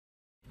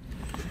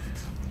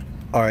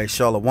All right,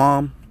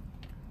 Shalom.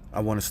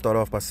 I want to start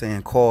off by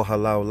saying, call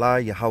halal la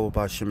Yahawah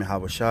BaHaSham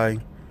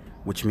Yahawashi,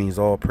 which means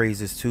all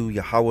praises to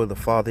Yahawah the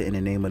Father in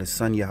the name of the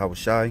Son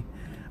Yahawashi.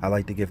 I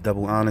like to give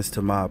double honors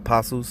to my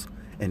apostles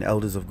and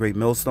elders of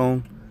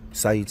GreatMillStone.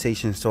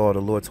 Salutations to all the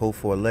Lord's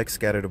hopeful elect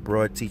scattered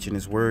abroad, teaching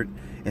His word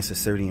in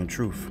sincerity and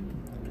truth.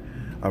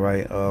 All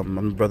right,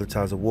 I'm Brother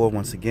Yahawah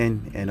once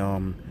again,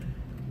 and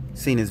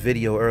seen this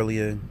video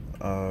earlier.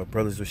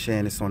 Brothers were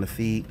sharing this on the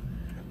feed,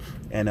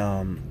 and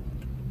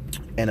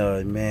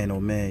man, oh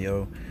man,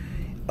 yo,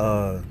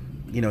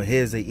 you know,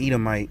 here's a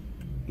Edomite,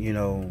 you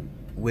know,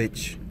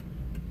 which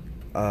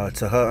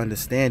to her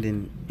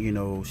understanding, you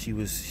know,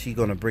 she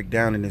gonna break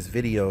down in this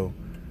video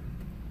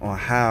on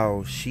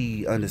how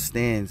she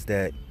understands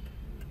that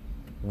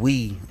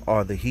we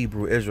are the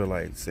Hebrew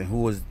Israelites. And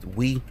who is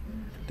we?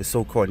 The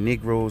so-called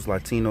Negroes,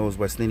 Latinos,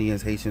 West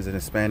Indians, Haitians, and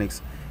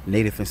Hispanics,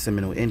 Native and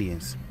Seminole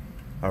Indians.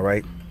 All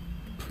right,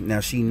 now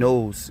she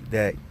knows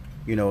that,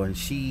 you know, and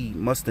she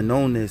must have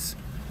known this,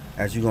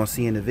 as you're gonna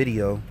see in the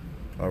video.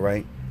 All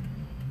right,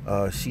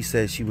 she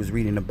said she was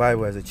reading the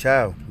Bible as a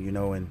child, you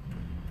know, and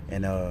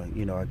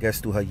you know, I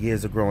guess through her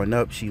years of growing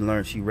up, she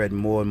read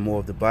more and more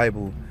of the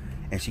Bible,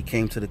 and she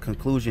came to the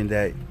conclusion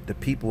that the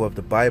people of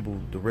the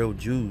Bible, the real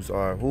Jews,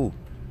 are who?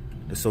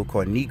 The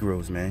so-called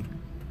Negroes, man.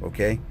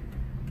 Okay,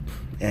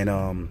 and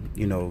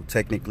you know,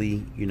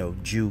 technically, you know,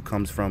 Jew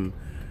comes from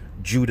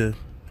Judah,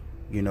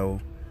 you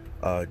know.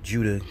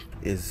 Judah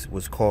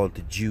was called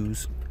the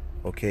Jews,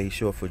 okay,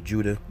 short for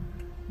Judah.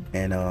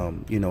 And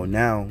you know,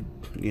 now,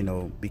 you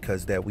know,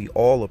 because that we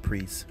all are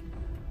priests,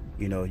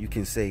 you know, you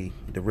can say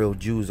the real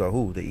Jews are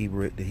who? The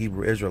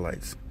Hebrew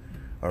Israelites.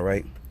 All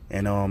right,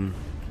 and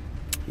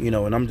you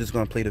know, and I'm just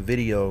gonna play the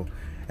video,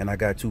 and I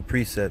got two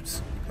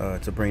precepts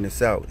to bring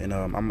this out. And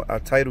I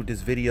titled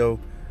this video,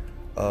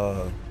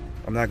 I'm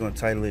not gonna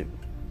title it,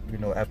 you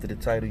know, after the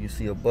title you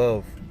see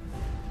above,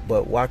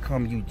 but why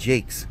come you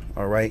Jakes,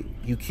 all right,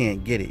 you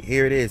can't get it?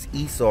 Here it is.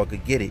 Esau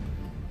could get it.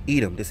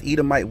 Edom, this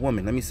Edomite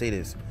woman, let me say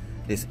this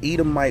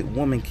Edomite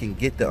woman can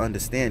get the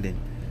understanding,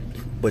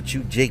 but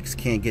you Jakes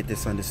can't get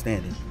this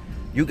understanding.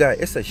 You got,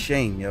 it's a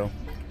shame, yo.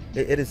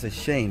 It is a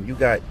shame. You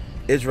got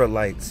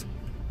Israelites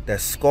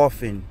that's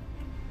scoffing.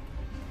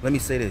 Let me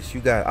say this. You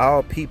got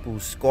our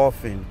people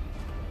scoffing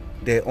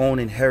their own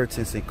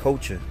inheritance and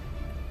culture.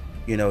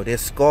 You know, they're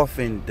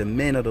scoffing the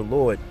men of the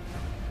Lord,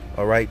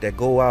 all right, that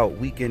go out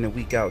week in and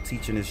week out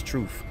teaching His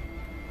truth.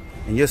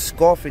 And you're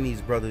scoffing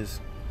these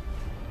brothers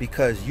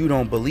because you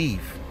don't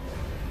believe.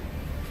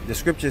 The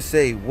scriptures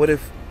say, what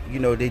if, you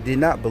know, they did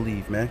not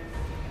believe, man?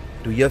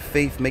 Do your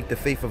faith make the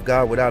faith of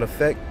God without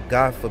effect?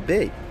 God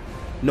forbid.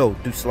 No,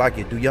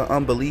 do your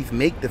unbelief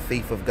make the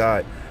faith of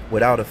God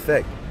without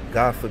effect?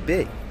 God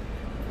forbid.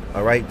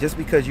 All right, just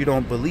because you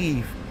don't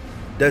believe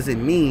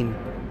doesn't mean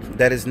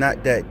that it's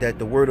not that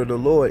the word of the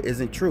Lord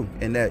isn't true,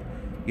 and that,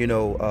 you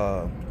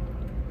know,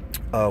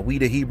 we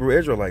the Hebrew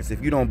Israelites,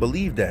 if you don't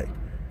believe that,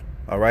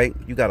 all right,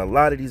 you got a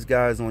lot of these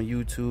guys on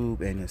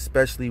YouTube, and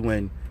especially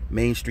when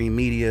mainstream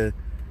media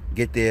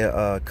get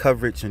their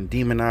coverage and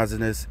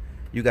demonizing us,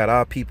 you got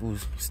our people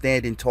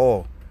standing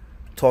tall,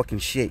 talking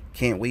shit,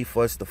 can't wait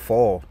for us to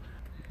fall.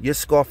 You're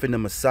scoffing the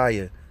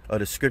Messiah of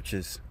the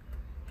scriptures,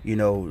 you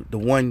know, the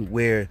one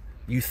where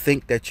you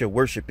think that you're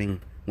worshiping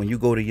when you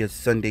go to your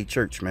Sunday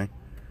church, man.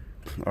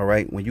 All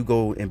right, when you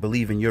go and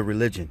believe in your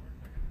religion.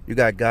 You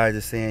got guys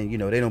that saying, you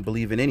know, they don't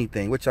believe in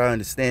anything, which I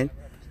understand,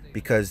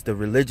 because the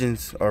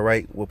religions, all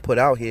right, were put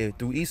out here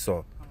through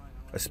Esau,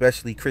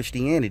 especially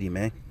Christianity,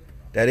 man.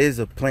 That is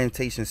a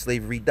plantation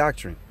slavery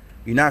doctrine.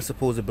 You're not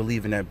supposed to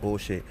believe in that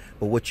bullshit,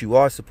 but what you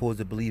are supposed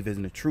to believe is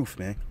in the truth,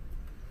 man.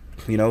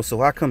 You know,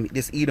 so how come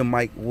this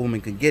Edomite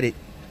woman can get it,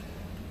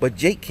 but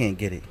Jake can't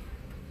get it?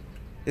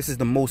 This is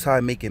the Most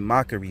High making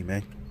mockery,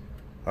 man.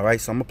 All right,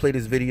 so I'm gonna play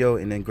this video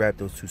and then grab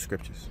those two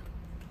scriptures.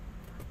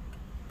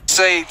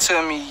 Say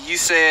to me, you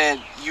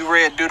said you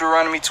read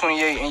Deuteronomy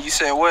 28, and you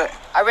said what?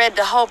 I read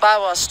the whole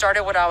Bible. I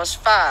started when I was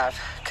 5,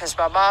 because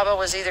my mama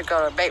was either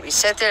going to make me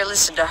sit there and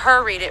listen to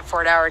her read it for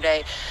an hour a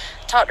day,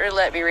 taught her to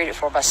let me read it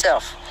for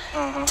myself.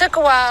 Took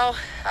a while.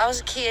 I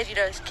was a kid, you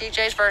know, King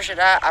James Version.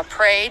 I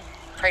prayed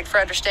for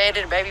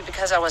understanding, and maybe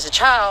because I was a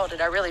child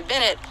and I really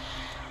meant it,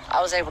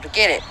 I was able to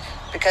get it.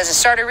 Because I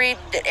started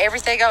reading,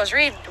 everything I was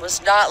reading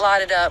was not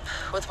lining up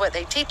with what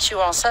they teach you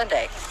on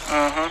Sunday.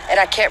 And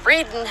I kept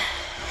reading.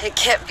 It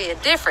kept being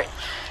different.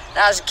 And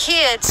I was a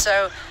kid,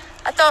 so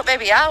I thought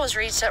maybe I was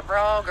reading something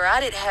wrong, or I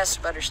didn't have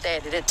some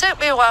understanding. It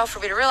took me a while for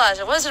me to realize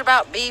it wasn't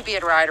about me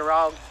being right or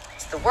wrong.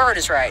 The word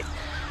is right.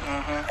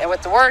 And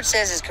what the word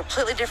says is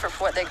completely different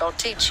from what they're going to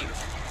teach you.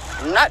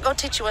 I'm not going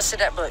to teach you what's in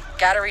that book.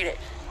 Got to read it.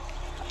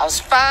 I was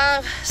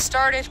 5,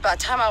 started. By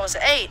the time I was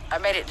 8, I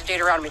made it to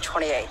Deuteronomy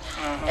 28.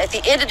 At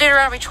the end of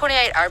Deuteronomy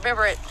 28, I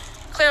remember it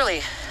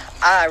clearly.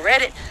 I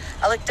read it.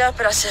 I looked up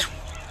and I said,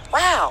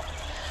 wow,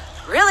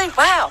 really?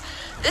 Wow.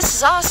 This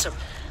is awesome.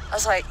 I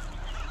was like,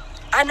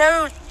 I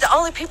know the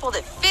only people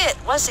that fit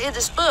what's in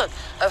this book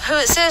of who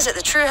it says that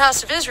the true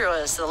house of Israel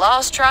is, the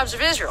lost tribes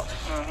of Israel.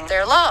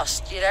 They're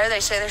lost. You know,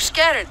 they say they're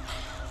scattered.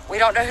 We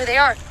don't know who they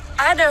are.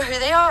 I know who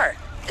they are.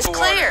 It's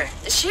clear.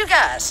 It's you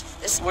guys.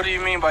 What do you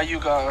mean by you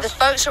guys? The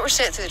folks that were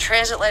sent through the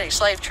transatlantic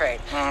slave trade.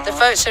 The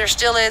folks that are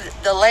still in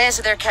the lands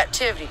of their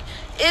captivity.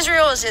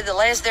 Israel is in the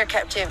lands of their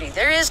captivity.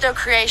 There is no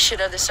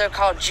creation of the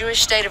so-called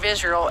Jewish state of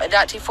Israel in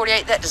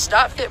 1948. That does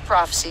not fit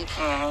prophecy.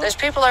 There's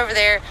people over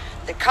there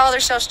that call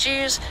themselves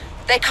Jews.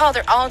 They call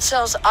their own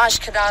selves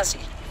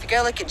Ashkenazi. If you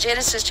go look at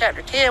Genesis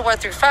chapter 10, 1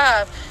 through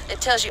 5,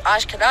 it tells you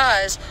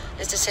Ashkenaz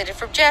is descended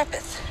from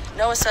Japheth,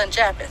 Noah's son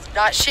Japheth,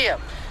 not Shem.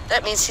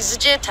 That means he's a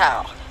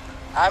Gentile.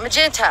 I'm a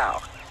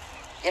Gentile.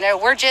 You know,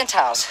 we're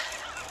Gentiles.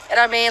 And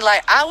I mean,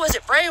 like, I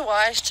wasn't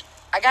brainwashed.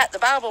 I got the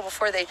Bible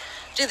before they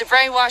do the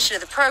brainwashing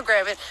of the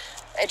programming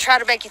and try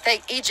to make you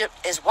think Egypt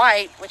is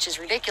white, which is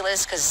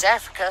ridiculous because it's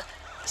Africa.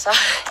 So,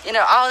 you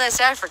know, all that's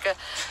Africa.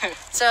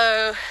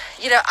 So,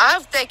 you know,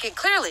 I'm thinking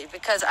clearly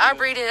because I'm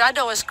reading, I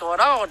know what's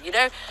going on, you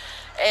know.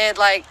 And,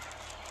 like,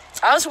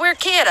 I was a weird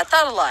kid. I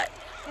thought a lot.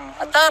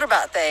 I thought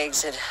about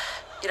things. And,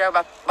 you know,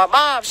 my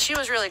mom, she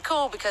was really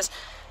cool because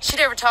she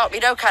never taught me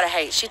no kind of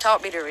hate. She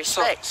taught me to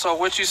respect. So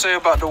what you say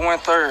about the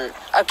 1/3?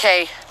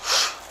 Okay.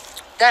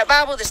 That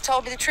Bible that's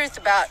told me the truth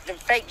about the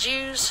fake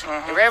Jews,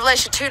 in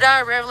Revelation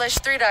 2:9,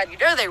 Revelation 3:9, you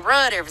know they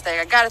run everything.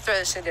 I got to throw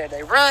this in there.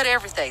 They run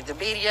everything. The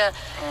media,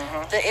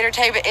 the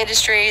entertainment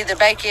industry, the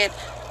banking,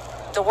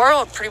 the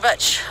world, pretty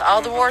much.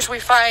 All the wars we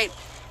fight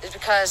is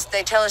because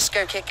they tell us to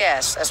go kick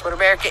ass. That's what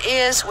America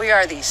is. We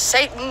are the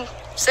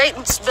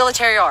Satan's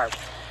military arm.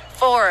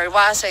 And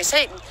why I say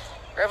Satan,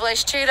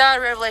 Revelation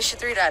 2:9, Revelation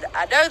 3:9.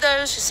 I know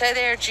those who say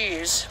they are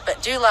Jews,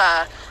 but do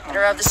lie and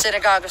are of the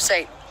synagogue of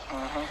Satan.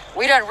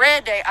 We done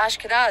read they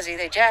Ashkenazi,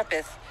 they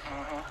Japheth.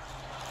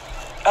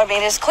 I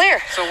mean, it's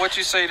clear. So what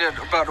you say that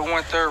about the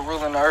 1/3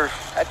 ruling the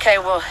earth? Okay,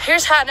 well,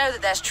 here's how I know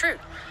that that's true.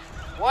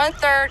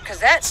 1/3, because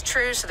that's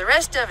true, so the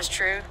rest of it's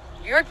true.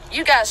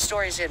 You guys'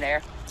 story's in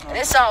there, and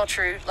it's all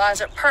true. Lines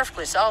up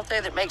perfectly. It's the only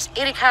thing that makes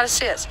any kind of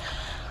sense.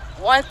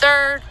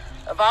 1/3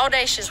 of all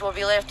nations will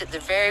be left at the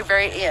very,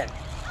 very end.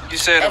 You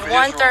said and of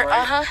 1/3, Israel,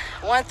 right?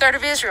 1/3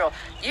 of Israel.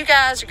 You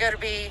guys are going to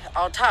be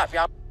on top,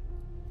 y'all.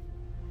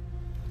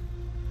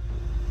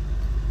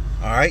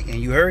 All right, and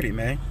you heard it,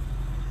 man.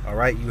 All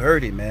right, you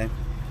heard it, man.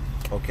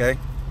 Okay.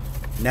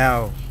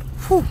 Now,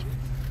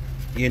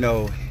 you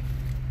know,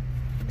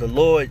 the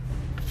Lord.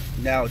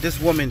 Now, this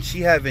woman,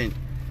 she haven't.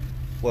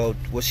 Well,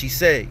 what she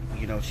said,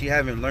 you know, she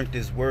haven't learned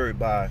this word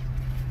by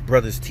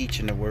brothers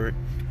teaching the word.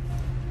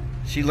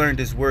 She learned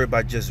this word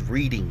by just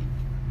reading.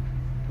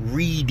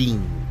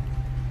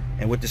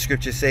 And what the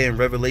scriptures say in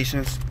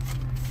Revelations,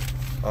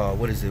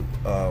 what is it?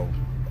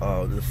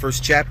 The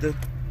first chapter,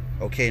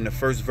 okay, in the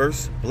first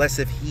verse,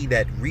 blessed he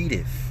that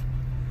readeth.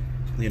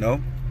 You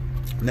know,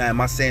 now am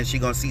I saying she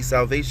gonna see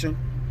salvation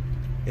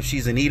if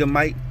she's an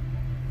Edomite,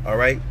 all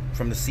right,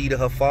 from the seed of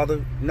her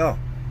father? No,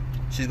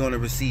 she's gonna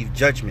receive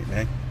judgment,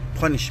 man,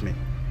 punishment.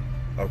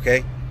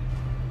 Okay,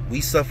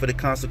 we suffer the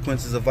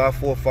consequences of our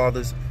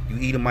forefathers. You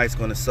Edomites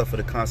gonna suffer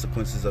the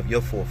consequences of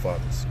your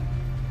forefathers.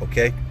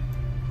 Okay,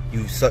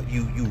 you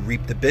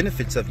reap the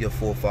benefits of your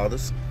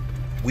forefathers.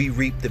 We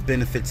reap the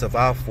benefits of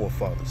our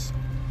forefathers.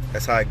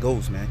 That's how it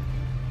goes, man.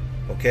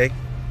 Okay,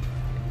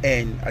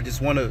 and I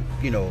just want to,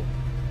 you know,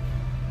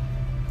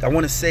 I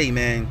want to say,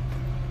 man,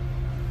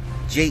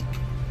 Jake,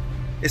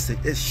 it's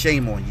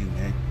shame on you,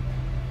 man.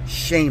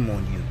 Shame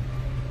on you.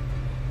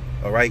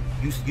 All right,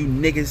 you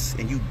niggas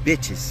and you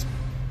bitches.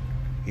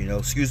 You know,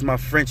 excuse my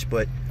French,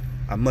 but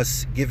I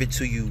must give it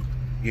to you,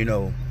 you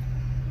know,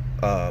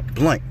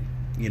 blunt.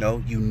 You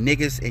know, you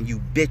niggas and you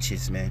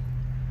bitches, man.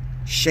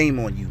 Shame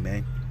on you,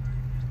 man.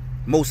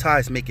 Most High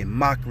is making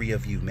mockery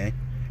of you, man.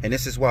 And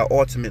this is why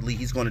ultimately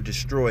he's going to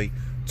destroy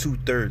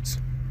 2/3,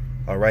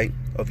 all right,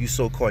 of you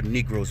so-called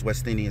Negroes,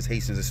 West Indians,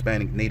 Haitians,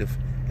 Hispanic, Native,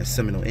 and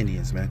Seminole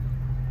Indians, man.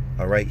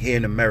 All right, here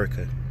in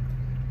America,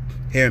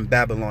 here in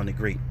Babylon the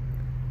Great.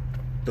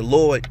 The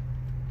Lord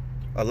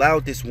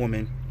allowed this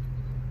woman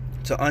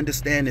to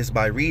understand this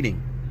by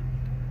reading,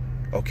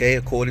 okay,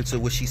 according to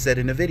what she said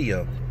in the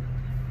video.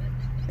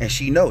 And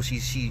she knows,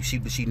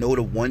 she know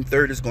the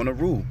 1/3 is going to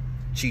rule.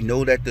 She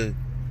know that the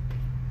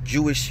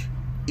Jewish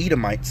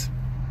Edomites,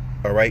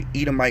 all right,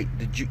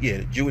 the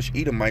Jewish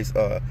Edomites,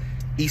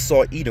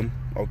 Esau, Edom,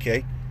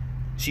 okay,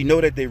 she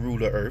know that they rule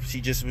the earth. She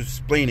just was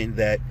explaining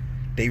that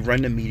they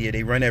run the media,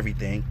 they run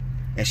everything,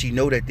 and she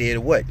know that they're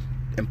what?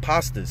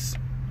 Imposters,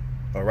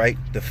 all right,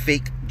 the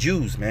fake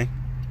Jews, man,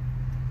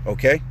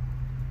 okay.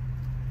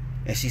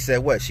 And she said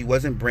what? She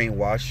wasn't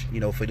brainwashed.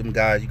 You know, for them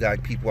guys, you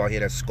got people out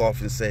here that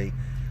scoff and say,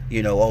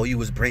 you know, oh, you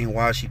was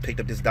brainwashed, she picked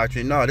up this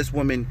doctrine. No, this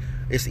woman,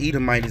 this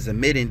Edomite, is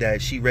admitting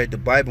that she read the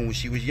Bible when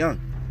she was young.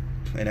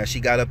 And as she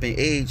got up in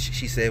age,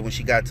 she said when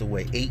she got to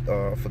what, 8,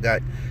 I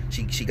forgot,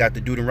 she got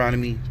to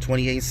Deuteronomy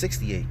 28 and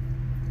 68.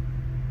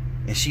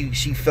 And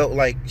she felt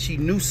like she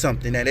knew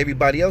something that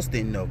everybody else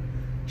didn't know.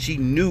 She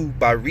knew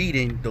by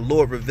reading, the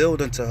Lord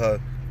revealed unto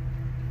her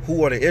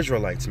who are the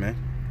Israelites, man.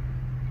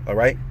 All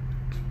right.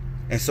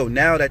 And so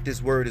now that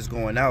this word is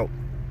going out,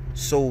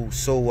 this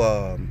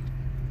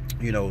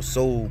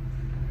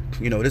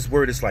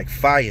word is like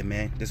fire,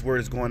 man. This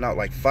word is going out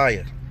like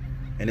fire,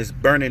 and it's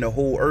burning the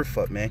whole earth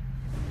up, man.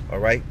 All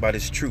right, by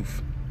this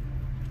truth.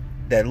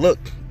 that look,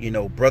 you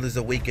know, brothers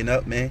are waking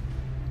up, man.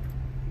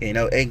 You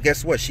know, and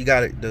guess what? She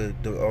got the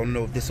I don't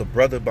know if this a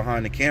brother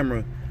behind the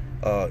camera,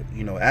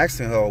 you know,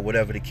 asking her or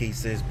whatever the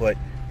case is, but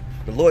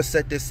the Lord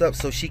set this up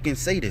so she can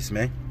say this,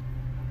 man.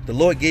 The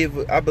Lord gave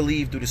her, I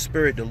believe through the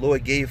Spirit, the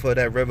Lord gave her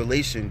that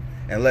revelation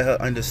and let her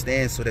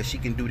understand so that she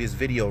can do this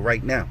video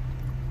right now.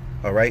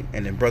 All right,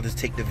 and then brothers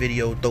take the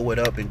video, throw it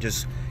up, and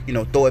just, you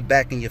know, throw it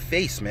back in your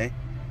face, man.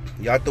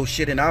 Y'all throw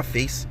shit in our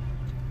face.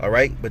 All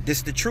right, but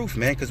this the truth,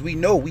 man, because we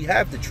know we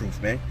have the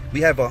truth, man.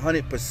 We have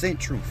 100%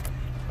 truth.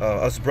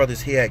 Us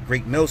brothers here at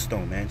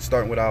GreatMillStone, man,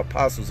 starting with our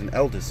apostles and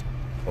elders.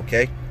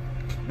 Okay,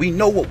 we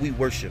know what we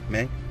worship,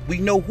 man. We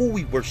know who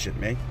we worship,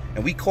 man,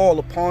 and we call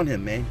upon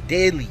him, man,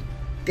 daily,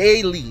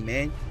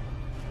 man.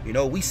 You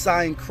know, we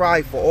sigh and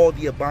cry for all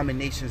the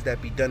abominations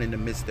that be done in the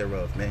midst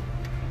thereof, man.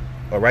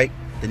 All right,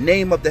 the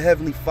name of the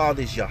Heavenly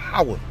Father is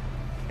Yahawah,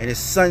 and his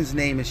son's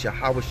name is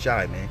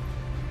Yahawashi, man.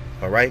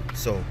 All right,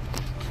 so,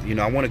 you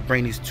know, I want to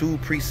bring these two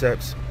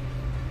precepts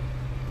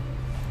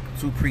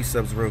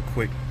real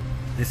quick.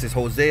 This is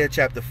Hosea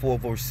chapter 4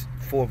 verse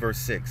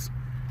 6.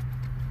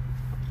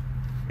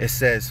 It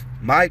says,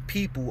 my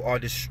people are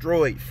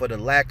destroyed for the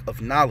lack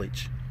of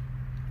knowledge.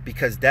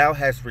 Because thou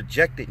hast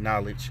rejected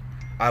knowledge,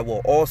 I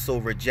will also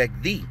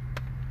reject thee,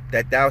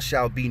 that thou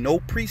shalt be no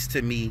priest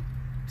to me,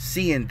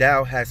 seeing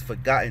thou hast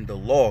forgotten the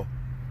law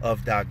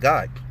of thy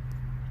God.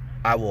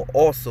 I will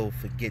also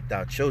forget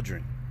thy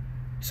children.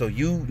 So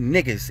you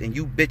niggas and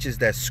you bitches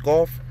that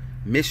scoff,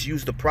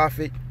 misuse the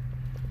prophet,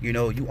 you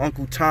know, you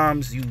Uncle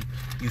Toms, you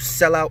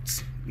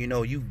sellouts, you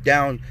know, you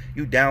down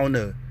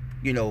to,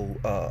 you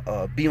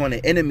know, be on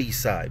the enemy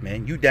side,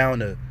 man. You down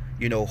to,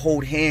 you know,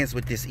 hold hands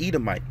with this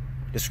Edomite.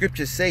 The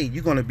scriptures say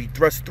you're going to be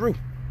thrust through.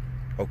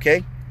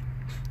 Okay?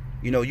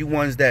 You know, you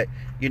ones that,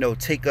 you know,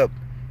 take up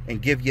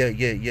and give your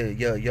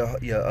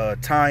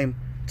time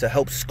to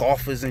help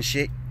scoffers and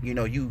shit. You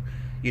know, you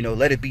know,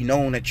 let it be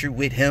known that you're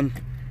with him,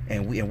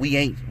 and we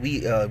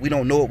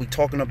don't know what we're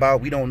talking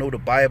about. We don't know the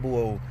Bible,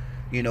 or,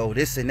 you know,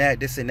 this and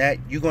that.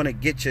 You're going to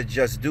get your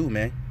just due,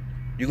 man.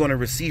 You're going to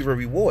receive a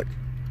reward.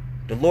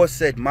 The Lord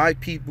said, my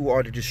people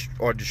are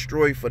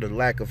destroyed for the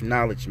lack of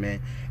knowledge,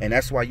 man. And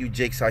that's why you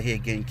jakes out here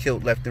getting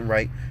killed left and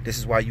right. This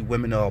is why you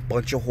women are a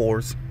bunch of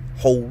hoes.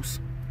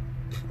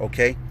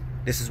 Okay?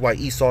 This is why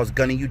Esau's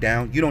gunning you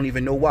down. You don't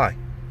even know why.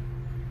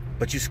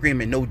 But you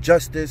screaming, no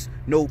justice,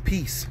 no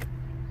peace.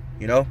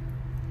 You know?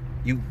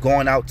 You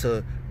going out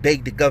to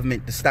beg the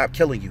government to stop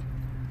killing you.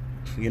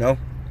 You know?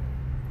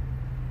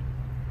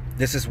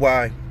 This is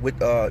why with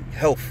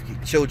health,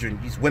 children,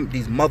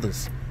 these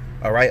mothers,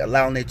 all right,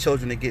 allowing their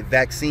children to get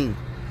vaccine,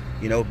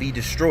 you know, be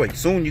destroyed.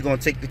 Soon you're going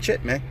to take the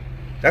chip, man.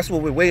 That's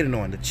what we're waiting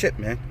on, the chip,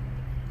 man.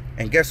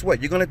 And guess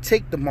what? You're going to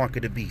take the mark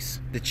of the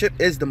beast. The chip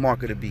is the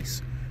mark of the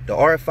beast. The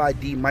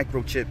RFID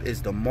microchip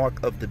is the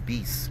mark of the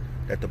beast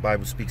that the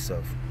Bible speaks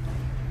of.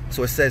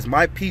 So it says,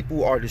 my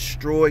people are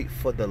destroyed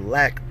for the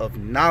lack of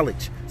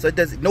knowledge. So it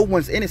doesn't, no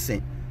one's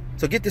innocent.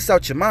 So get this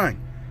out your mind.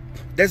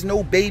 There's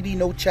no baby,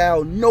 no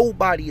child.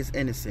 Nobody is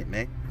innocent,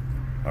 man.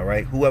 All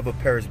right, whoever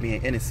perished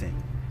being innocent.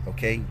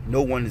 Okay,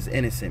 no one is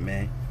innocent,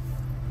 man.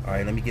 All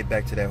right, let me get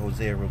back to that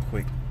Hosea real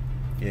quick.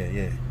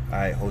 Yeah. All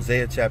right,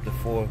 Hosea chapter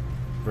 4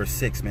 verse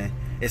 6, man.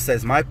 It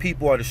says, my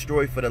people are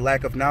destroyed for the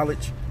lack of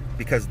knowledge,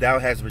 because thou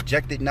hast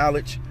rejected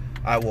knowledge,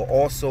 I will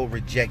also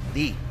reject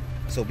thee.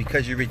 So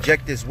because you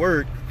reject this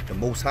word, the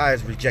Most High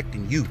is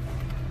rejecting you.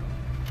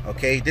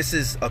 Okay, this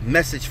is a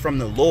message from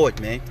the Lord,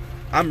 man.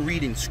 I'm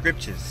reading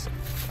scriptures.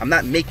 I'm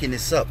not making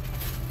this up.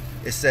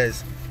 It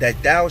says,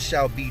 that thou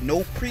shalt be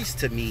no priest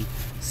to me,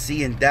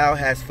 seeing thou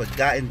hast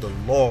forgotten the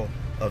law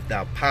of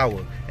thy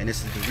power. And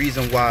this is the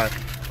reason why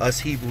us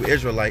Hebrew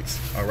Israelites,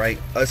 all right,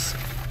 us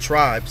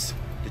tribes,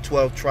 the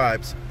 12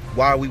 tribes,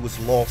 why we was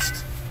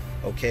lost.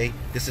 Okay,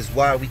 this is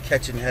why we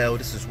catching hell.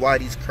 This is why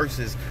these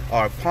curses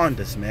are upon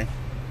us, man.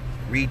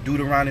 Read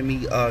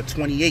Deuteronomy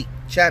 28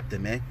 chapter,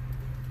 man.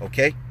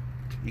 Okay,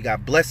 you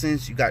got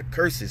blessings, you got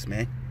curses,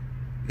 man.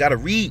 You gotta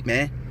read,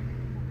 man.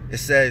 It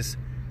says,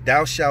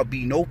 thou shalt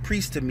be no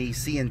priest to me,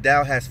 seeing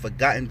thou hast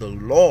forgotten the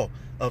law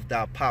of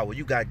thy power.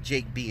 You got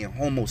Jake being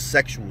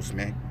homosexuals,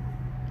 man.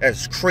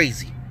 That's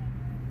crazy.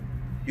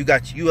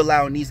 You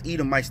allowing these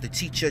Edomites to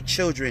teach your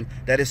children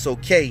that it's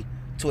okay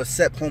to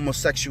accept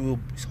homosexual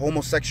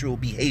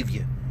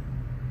behavior.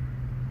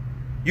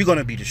 You're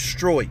gonna be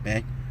destroyed,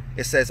 man.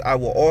 It says, I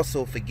will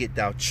also forget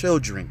thy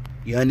children.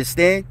 You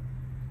understand?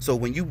 So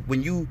when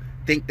you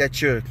think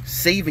that you're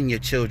saving your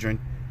children,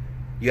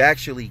 you're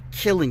actually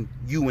killing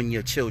you and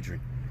your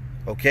children.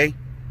 Okay?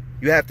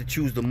 You have to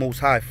choose the Most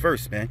High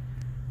first, man.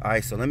 All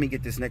right, so let me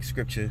get this next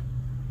scripture.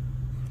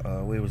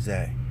 Where was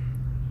that?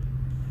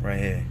 Right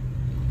here.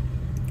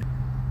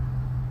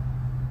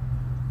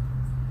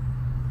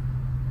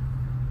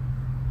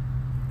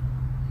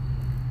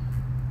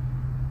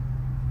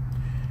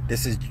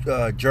 This is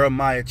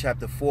Jeremiah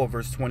chapter 4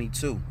 verse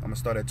 22. I'm gonna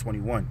start at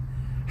 21.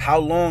 How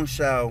long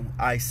shall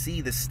I see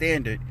the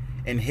standard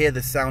and hear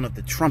the sound of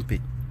the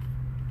trumpet?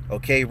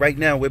 Okay, right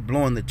now we're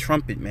blowing the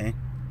trumpet, man.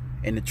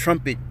 And the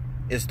trumpet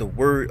is the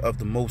word of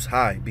the Most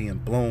High being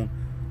blown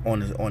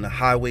on the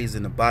highways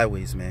and the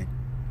byways, man,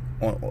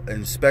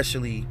 and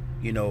especially,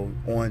 you know,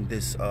 on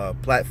this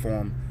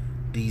platform,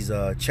 these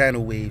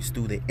channel waves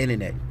through the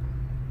internet.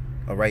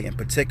 All right, in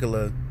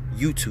particular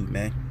YouTube,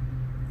 man.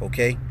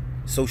 Okay,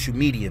 social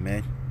media,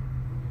 man.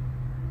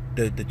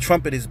 The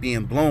trumpet is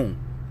being blown.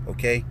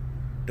 Okay,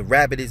 the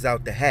rabbit is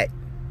out the hat.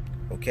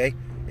 Okay,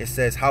 it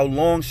says, how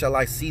long shall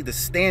I see the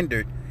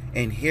standard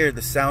and hear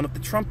the sound of the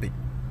trumpet?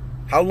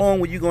 How long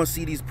were you going to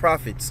see these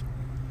prophets,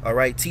 all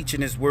right,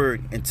 teaching his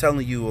word and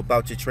telling you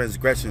about your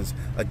transgressions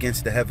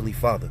against the Heavenly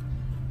Father?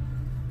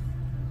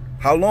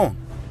 How long?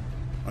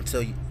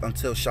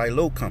 Until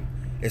Shiloh come.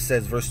 It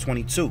says, verse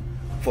 22,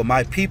 for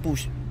my people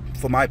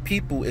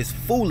is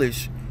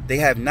foolish, they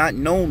have not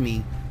known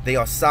me, they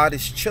are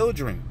sottish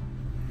children,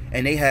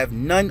 and they have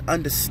none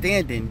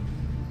understanding,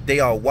 they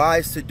are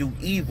wise to do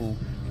evil,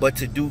 but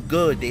to do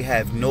good they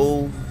have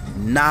no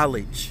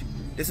knowledge.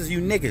 This is you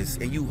niggas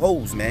and you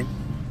hoes, man.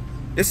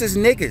 This is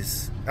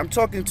niggas. I'm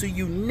talking to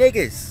you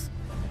niggas.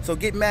 So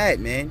get mad,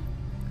 man.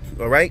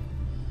 All right?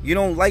 You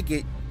don't like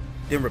it,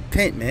 then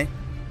repent, man.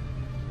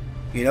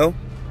 You know?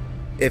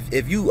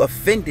 If you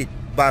offended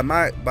by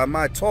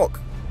my talk,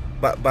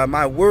 by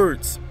my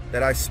words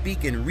that I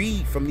speak and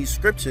read from these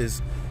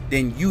scriptures,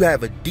 then you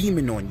have a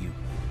demon on you.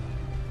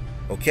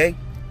 Okay?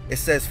 It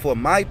says, for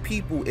my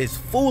people is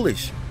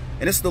foolish.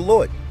 And it's the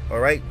Lord. All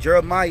right?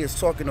 Jeremiah is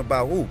talking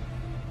about who?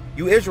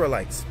 You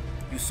Israelites.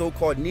 You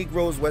so-called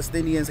Negroes, West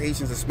Indians,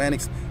 Haitians,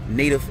 Hispanics,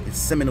 Native and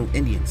Seminole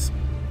Indians.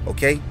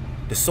 Okay?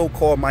 The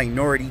so-called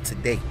minority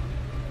today.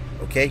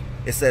 Okay?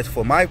 It says,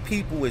 for my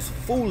people is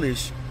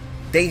foolish.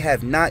 They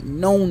have not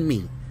known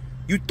me.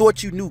 You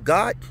thought you knew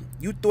God?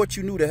 You thought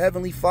you knew the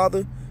Heavenly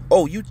Father?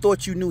 Oh, you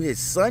thought you knew his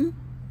son?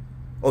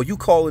 Oh, you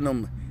calling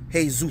him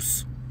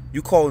Jesus.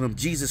 You calling him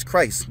Jesus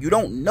Christ. You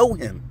don't know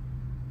him.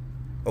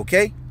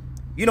 Okay?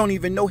 You don't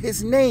even know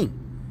his name.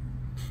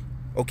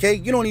 Okay?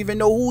 You don't even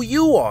know who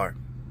you are.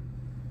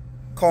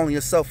 Calling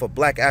yourself a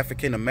black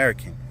African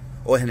American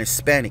or an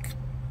Hispanic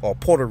or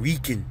Puerto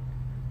Rican.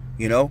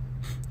 You know?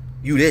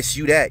 You this,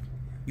 you that.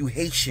 You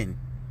Haitian.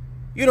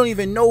 You don't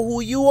even know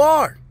who you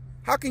are.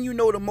 How can you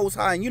know the Most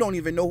High and you don't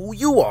even know who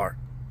you are?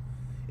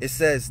 It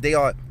says they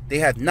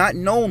have not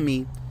known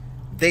me.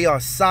 They are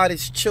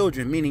sottish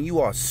children, meaning you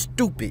are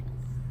stupid.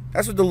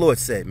 That's what the Lord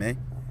said,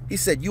 man. He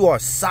said you are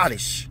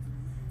sottish,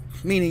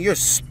 meaning you're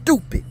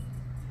stupid.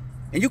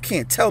 And you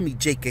can't tell me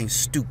Jake ain't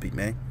stupid,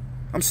 man.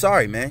 I'm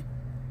sorry, man.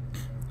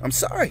 I'm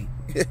sorry.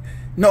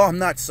 No, I'm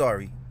not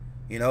sorry.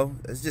 You know,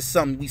 it's just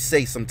something we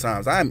say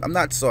sometimes. I'm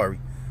not sorry.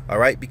 All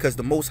right, because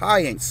the Most High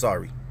ain't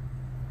sorry.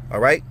 All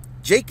right,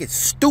 Jake is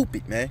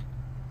stupid, man.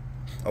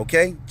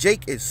 Okay,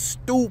 Jake is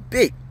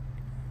stupid.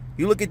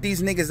 You look at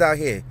these niggas out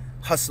here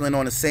hustling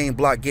on the same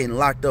block, getting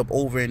locked up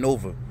over and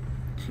over.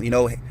 You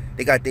know,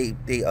 they got they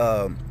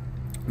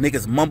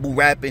niggas mumble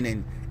rapping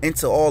and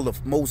into all the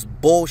most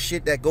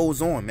bullshit that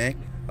goes on, man.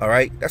 All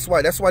right, that's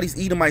why these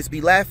Edomites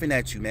be laughing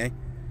at you, man,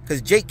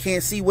 because Jake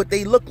can't see what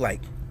they look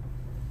like.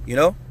 You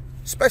know,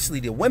 especially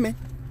the women.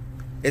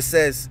 It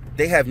says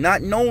they have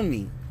not known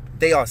me.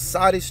 They are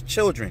sottish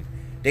children.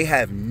 They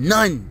have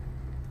none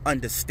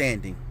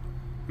understanding.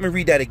 Let me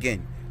read that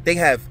again. They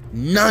have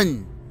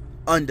none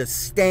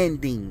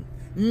understanding.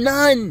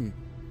 None.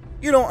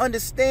 You don't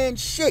understand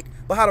shit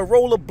but how to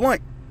roll a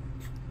blunt.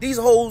 These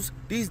hoes,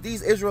 these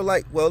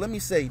Israelite, well, let me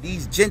say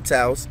these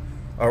Gentiles,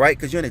 all right,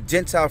 because you're in a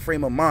Gentile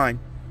frame of mind,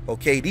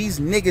 okay, these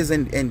niggas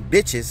and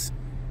bitches,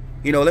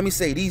 you know, let me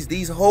say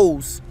these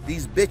hoes,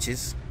 these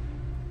bitches,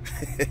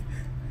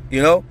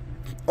 you know,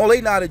 all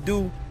they know how to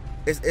do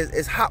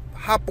is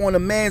hop on a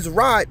man's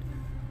ride,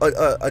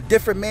 a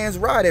different man's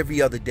ride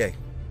every other day.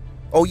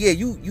 Oh yeah,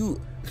 you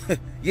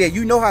yeah,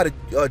 you know how to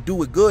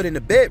do it good in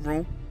the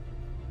bedroom,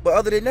 but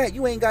other than that,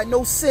 you ain't got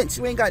no sense.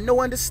 You ain't got no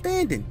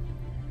understanding.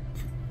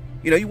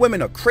 You know, you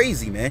women are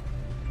crazy, man.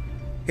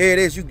 Here it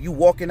is, you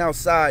walking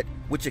outside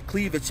with your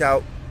cleavage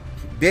out,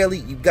 barely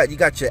you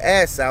got your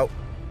ass out,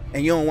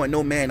 and you don't want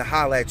no man to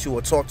holler at you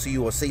or talk to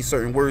you or say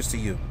certain words to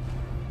you.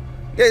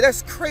 Yeah,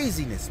 that's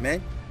craziness,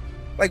 man.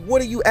 Like,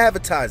 what are you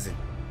advertising?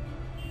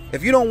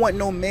 If you don't want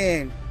no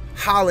man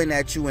hollering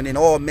at you and then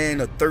all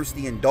men are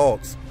thirsty and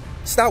dogs,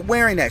 stop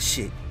wearing that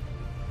shit.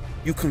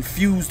 You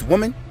confused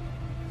woman.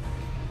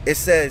 It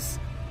says,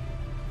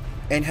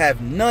 and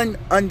have none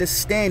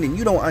understanding.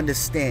 You don't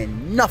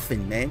understand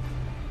nothing, man.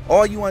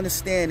 All you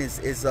understand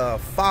is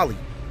folly.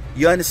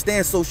 You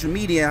understand social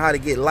media and how to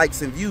get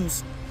likes and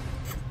views.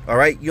 All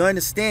right. You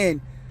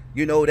understand,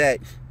 you know, that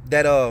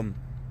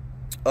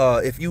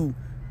if you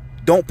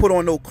don't put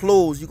on no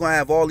clothes, you're gonna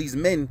have all these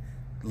men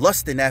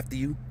lusting after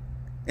you.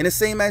 And the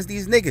same as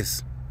these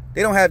niggas.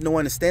 They don't have no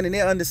understanding.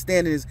 Their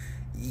understanding is,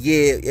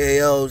 yeah,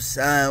 yo,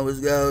 son, what's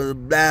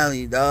going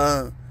on,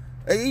 dog?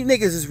 These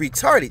niggas is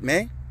retarded,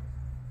 man.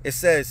 It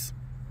says,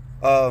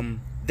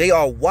 they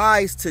are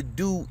wise to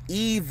do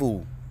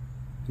evil.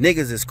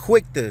 Niggas is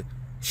quick to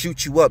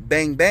shoot you up,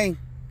 bang, bang.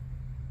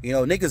 You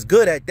know, niggas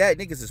good at that.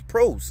 Niggas is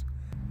pros.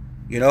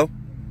 You know,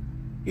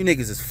 you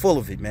niggas is full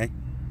of it, man.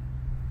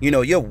 You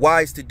know, you're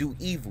wise to do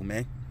evil,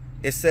 man.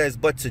 It says,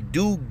 but to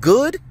do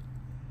good,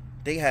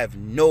 They have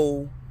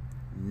no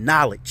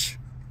knowledge.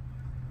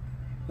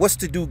 What's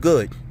to do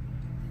good?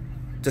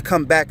 To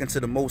come back into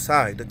the Most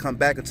High, to come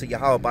back into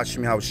Yahawah,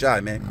 BaHaSham,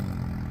 Yahawashi,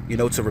 man. You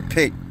know, to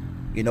repent.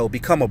 You know,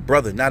 become a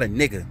brother, not a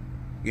nigga.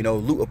 You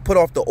know, put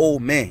off the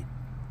old man.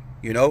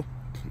 You know,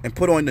 and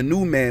put on the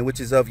new man, which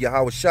is of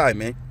Yahawashi,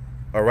 man.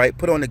 All right,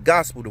 put on the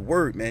gospel, the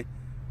word, man.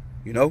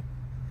 You know,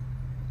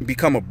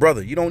 become a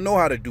brother. You don't know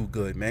how to do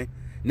good, man.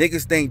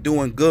 Niggas think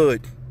doing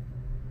good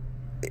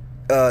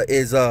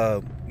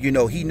you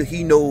know,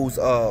 he knows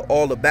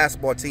all the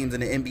basketball teams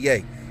in the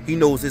NBA. He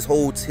knows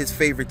his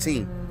favorite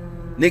team.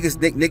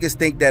 Niggas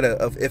think that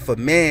if a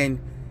man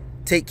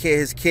take care of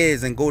his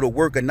kids and go to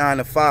work a 9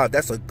 to 5,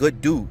 that's a good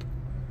dude.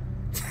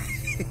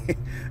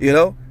 You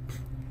know,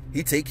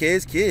 he take care of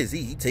his kids.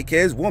 He take care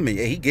of his woman.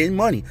 Yeah, he getting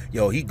money.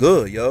 Yo, he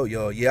good. Yo.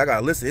 Yeah, I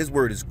gotta listen. His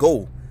word is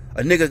gold.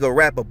 A nigga go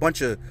rap a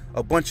bunch of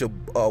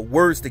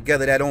words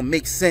together that don't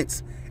make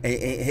sense,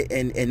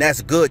 and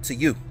that's good to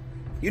you.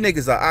 You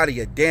niggas are out of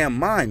your damn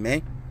mind,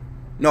 man.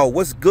 No,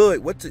 what's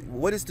good?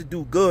 What is to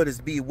do good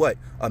is be what?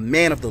 A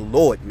man of the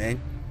Lord,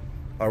 man.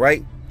 All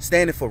right,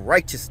 standing for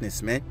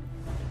righteousness, man.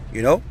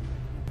 You know.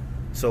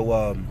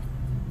 So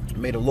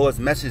may the Lord's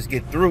message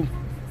get through,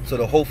 so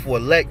the hopeful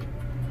elect,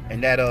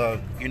 and that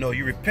you know,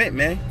 you repent,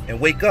 man,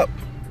 and wake up.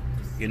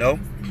 You know.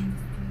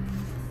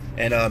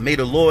 And may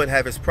the Lord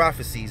have his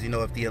prophecies. You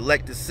know, if the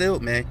elect is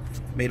sealed, man,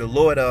 may the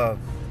Lord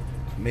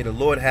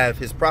have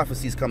his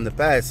prophecies come to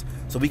pass,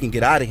 so we can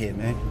get out of here,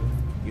 man.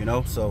 You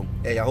know, so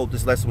hey, I hope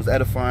this lesson was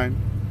edifying.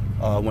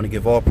 I want to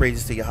give all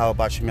praises to Yahawah,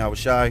 BaHaSham,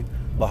 Yahawashi,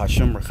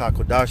 BaHaSham, Rawchaa,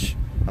 Qadash.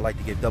 I like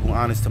to give double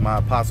honors to my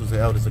apostles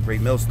and elders of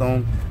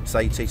GreatMillStone.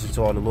 Salutations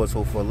to all the Lord's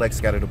hopeful elect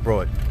scattered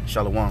abroad.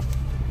 Shalom.